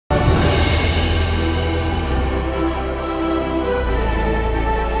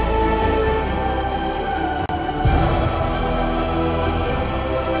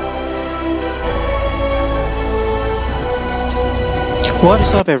What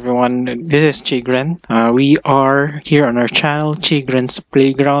is up, everyone? This is Chigren. We are here on our channel, Chigren's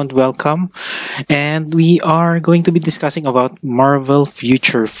Playground. Welcome. And we are going to be discussing about Marvel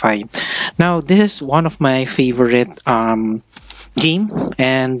Future Fight. Now, this is one of my favorite game,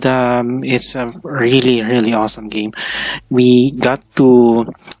 and it's a really awesome game. We got to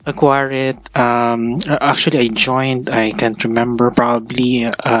acquire it. Actually, I joined, I can't remember,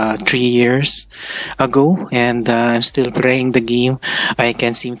 probably 3 years ago, and I'm still playing the game. I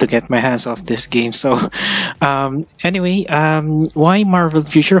can't seem to get my hands off this game. So anyway, why Marvel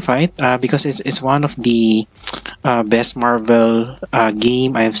Future Fight? Because it's one of the best Marvel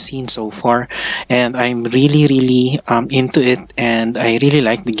game I've seen so far, and I'm really into it, and I really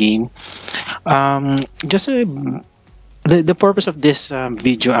like the game. The purpose of this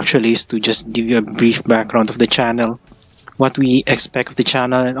video actually is to just give you a brief background of the channel, what we expect of the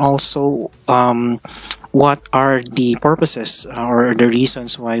channel, and also what are the purposes or the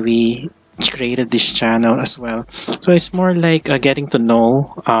reasons why we created this channel as well. So it's more like getting to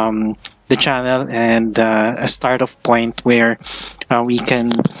know the channel, and a start of point where we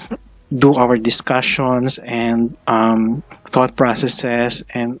can do our discussions and thought processes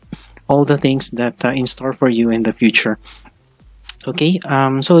and all the things that in store for you in the future. Okay,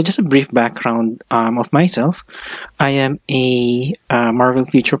 so just a brief background of myself. I am a Marvel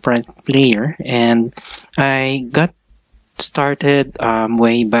Future Fight player, and I got started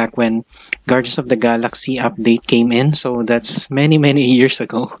way back when Guardians of the Galaxy update came in. So that's many years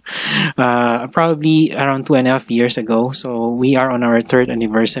ago, probably around 2.5 years ago. So we are on our third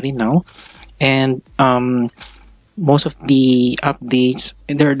anniversary now, and most of the updates,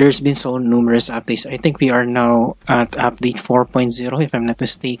 there's been so numerous updates. I think we are now at update 4.0 if I'm not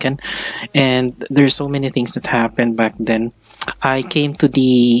mistaken, and there's so many things that happened back then. I came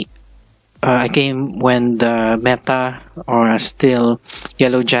when the meta or still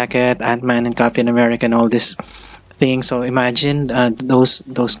Yellow Jacket, Ant-Man and Captain America and all this thing. So imagine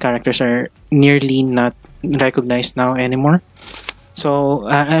those characters are nearly not recognized now anymore. So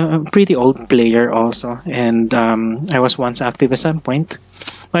I'm a pretty old player also, and I was once active at some point.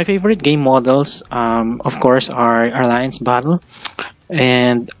 My favorite game models, of course, are Alliance Battle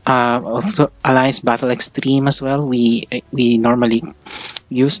and also Alliance Battle Extreme as well. We normally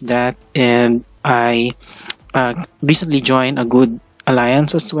use that, and I recently joined a good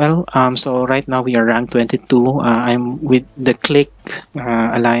alliance as well. So right now we are ranked 22. I'm with the Click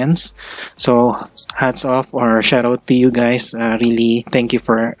alliance. So hats off or shout out to you guys. Really thank you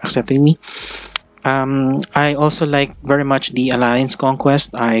for accepting me. I also like very much the Alliance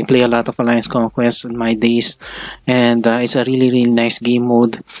Conquest. I play a lot of Alliance Conquest in my days, and it's a really nice game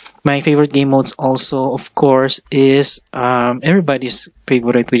mode. My favorite game modes also, of course, is everybody's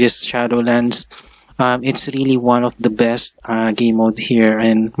favorite, which is Shadowlands. It's really one of the best game mode here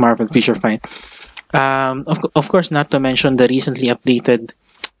in Marvel Future Fight. Of course, not to mention the recently updated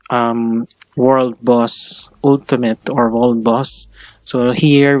World Boss Ultimate or World Boss. So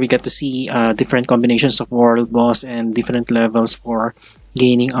here we get to see different combinations of World Boss and different levels for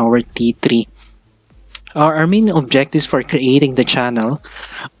gaining our T3. Our main objectives for creating the channel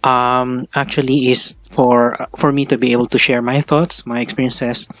actually is for me to be able to share my thoughts, my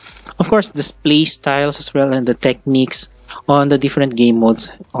experiences, of course, the play styles as well, and the techniques on the different game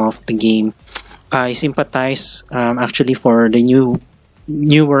modes of the game. I sympathize actually for the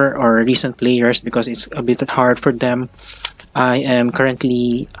newer or recent players because it's a bit hard for them. I am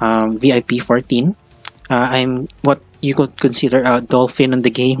currently VIP 14. I'm what you could consider a dolphin in the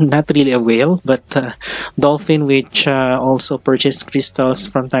game, not really a whale, but dolphin, which also purchased crystals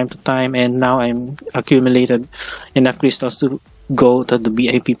from time to time, and now I'm accumulated enough crystals to go to the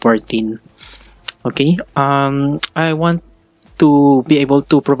VIP 14. Okay, I want to be able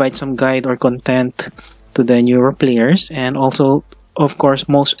to provide some guide or content to the newer players, and also, of course,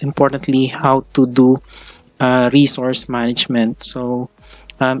 most importantly, how to do resource management. So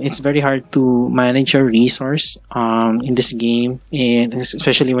it's very hard to manage your resource in this game, and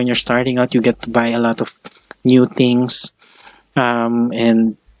especially when you're starting out, you get to buy a lot of new things,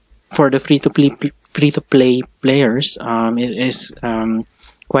 and for the free-to-play players, it is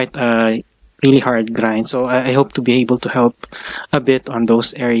quite a really hard grind. So I hope to be able to help a bit on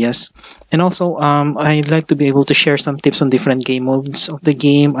those areas, and also I'd like to be able to share some tips on different game modes of the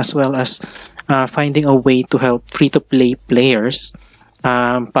game, as well as finding a way to help free-to-play players.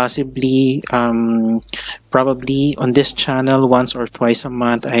 Possibly, probably on this channel once or twice a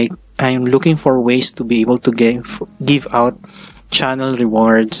month, I'm looking for ways to be able to give out channel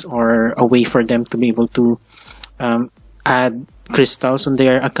rewards, or a way for them to be able to add crystals on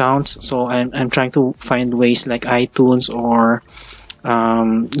their accounts. So I'm trying to find ways like iTunes or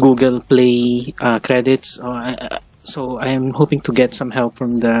Google Play credits. So I'm hoping to get some help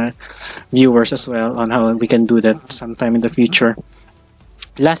from the viewers as well on how we can do that sometime in the future.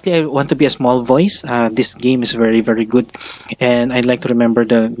 Lastly, I want to be a small voice. This game is very, very good, and I'd like to remember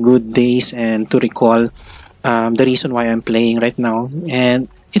the good days and to recall the reason why I'm playing right now. And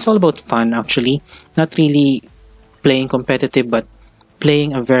it's all about fun, actually. Not really playing competitive, but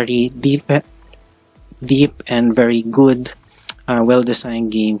playing a very deep and very good,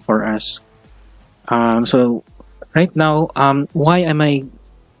 well-designed game for us. So right now, why am I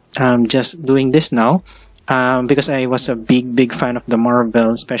just doing this now? Because I was a big fan of the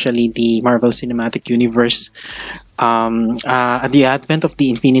Marvel, especially the Marvel Cinematic Universe. At the advent of the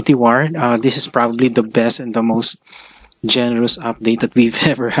Infinity War, this is probably the best and the most generous update that we've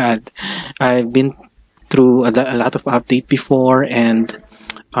ever had. I've been through a lot of update before, and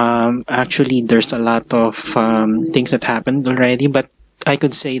actually there's a lot of things that happened already, but I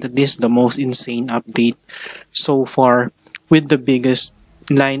could say that this is the most insane update so far, with the biggest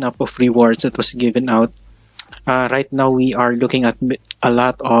lineup of rewards that was given out. Right now we are looking at a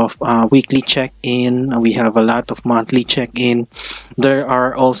lot of weekly check-in. We have a lot of monthly check-in. There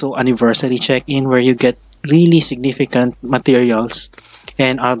are also anniversary check-in where you get really significant materials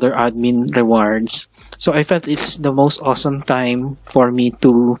and other admin rewards. So I felt it's the most awesome time for me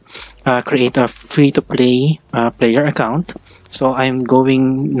to create a free-to-play player account. So I'm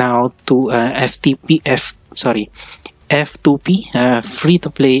going now to F2P,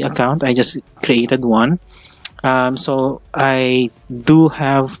 free-to-play account. I just created one. So I do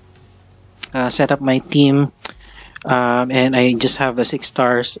have set up my team, and I just have the 6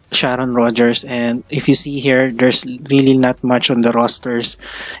 stars Sharon Rogers. And if you see here, there's really not much on the rosters,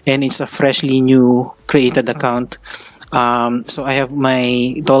 and it's a freshly new created account. So I have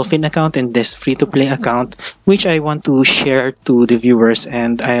my Dolphin account and this free-to-play account, which I want to share to the viewers,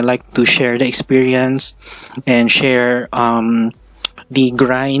 and I like to share the experience and share the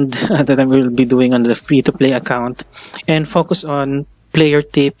grind that I will be doing on the free-to-play account, and focus on player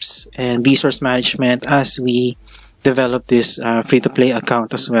tips and resource management as we develop this free-to-play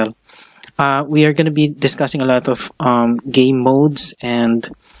account as well. We are going to be discussing a lot of game modes and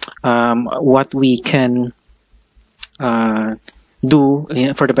what we can do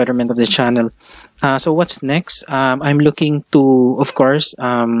for the betterment of the channel. So what's next? I'm looking to, of course,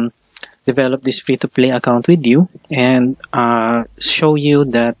 develop this free-to-play account with you and show you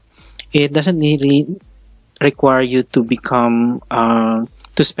that it doesn't really require you to become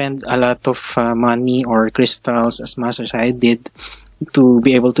to spend a lot of money or crystals as much as I did to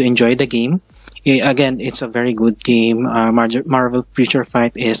be able to enjoy the game. Again, it's a very good game. Marvel Future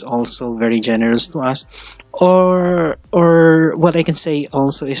Fight is also very generous to us. Or what I can say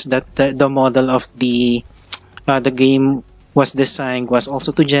also is that the model of the game was designed was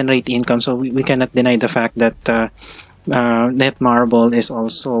also to generate income, so we cannot deny the fact that Netmarble is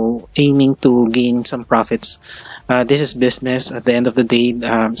also aiming to gain some profits. This is business at the end of the day,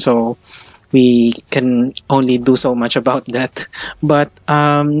 so we can only do so much about that. But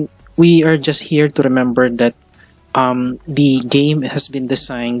we are just here to remember that the game has been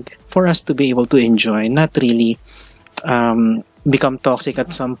designed for us to be able to enjoy, not really become toxic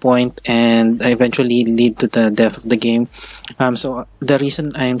at some point and eventually lead to the death of the game. So the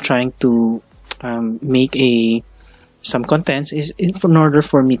reason I'm trying to make some contents is in order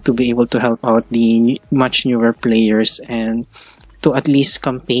for me to be able to help out the much newer players and to at least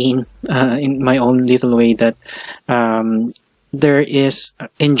campaign in my own little way that there is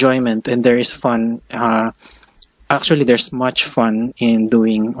enjoyment and there is fun. Actually, there's much fun in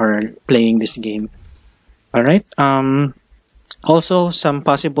doing or playing this game. All right. Also, some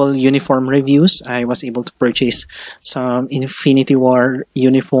possible uniform reviews. I was able to purchase some Infinity War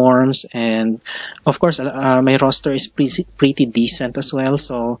uniforms, and of course, my roster is pretty decent as well.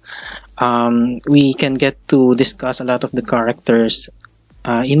 So we can get to discuss a lot of the characters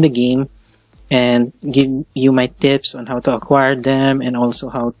in the game and give you my tips on how to acquire them and also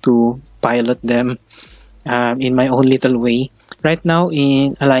how to pilot them in my own little way. Right now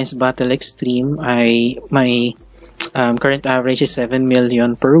in Alliance Battle Extreme, my current average is 7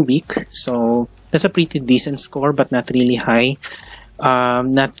 million per week, so that's a pretty decent score, but not really high.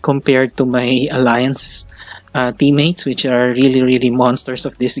 Not compared to my Alliance teammates, which are really monsters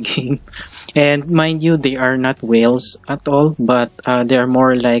of this game. And mind you, they are not whales at all, but they are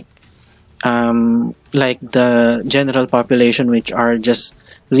more like the general population, which are just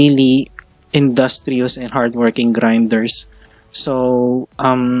really industrious and hardworking grinders. So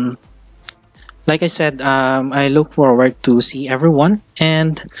like I said, I look forward to see everyone,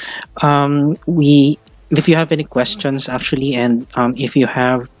 and we if you have any questions, actually, and if you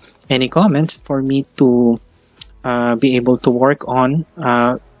have any comments for me to be able to work on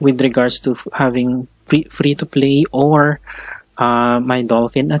with regards to having free to play or my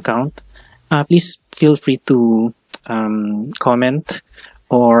Dolphin account, please feel free to comment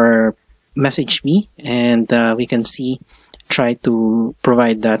or message me, and we can try to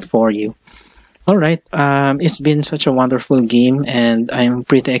provide that for you. All right, it's been such a wonderful game, and I'm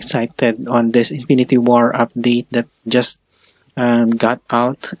pretty excited on this Infinity War update that just got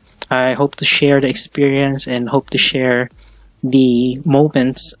out. I hope to share the experience and hope to share the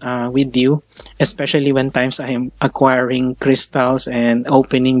moments with you, especially when times I am acquiring crystals and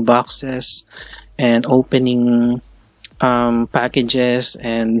opening boxes and opening packages,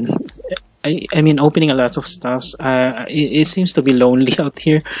 and I mean opening a lot of stuffs. It seems to be lonely out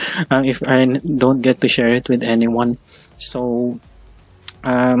here if I don't get to share it with anyone. So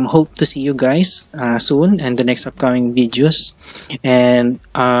hope to see you guys soon and the next upcoming videos. And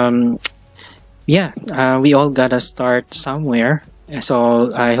yeah, we all gotta start somewhere.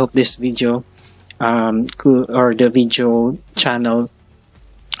 So I hope this video or the video channel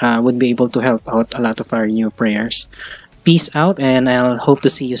would be able to help out a lot of our new players. Peace out, and I'll hope to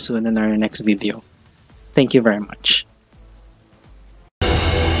see you soon in our next video. Thank you very much.